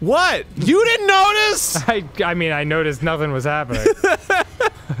 Aaron. What? You didn't notice?! I mean, I noticed nothing was happening.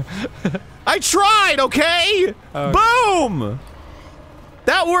 I tried, okay? Boom!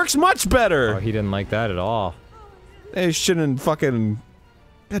 That works much better! Oh, he didn't like that at all. They shouldn't fucking...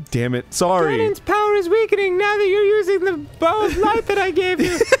 God damn it, sorry. Ganon's power is weakening now that you're using the bow of light that I gave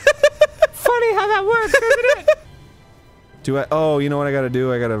you. Funny how that works, isn't it? Do I... Oh, you know what I gotta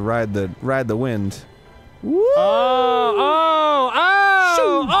do? I gotta ride the wind. Woo! Oh!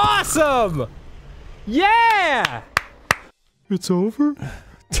 Awesome! Yeah! It's over?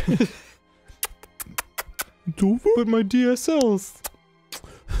 It's over? But my DSLs.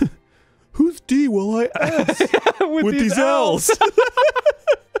 Who's D will I ask? With these L's.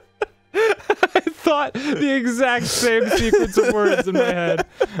 I thought the exact same sequence of words in my head.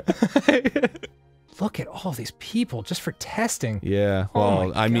 Look at all these people just for testing. Yeah, Oh well,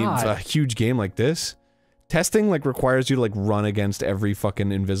 my I mean, God. a huge game like this, testing, like, requires you to, like, run against every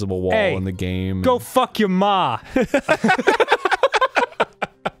fucking invisible wall Hey, in the game. Go fuck your ma.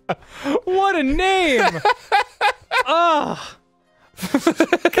 What a name! Ugh.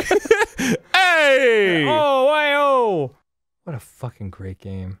 Hey! Oh, hey, oh! What a fucking great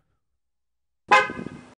game.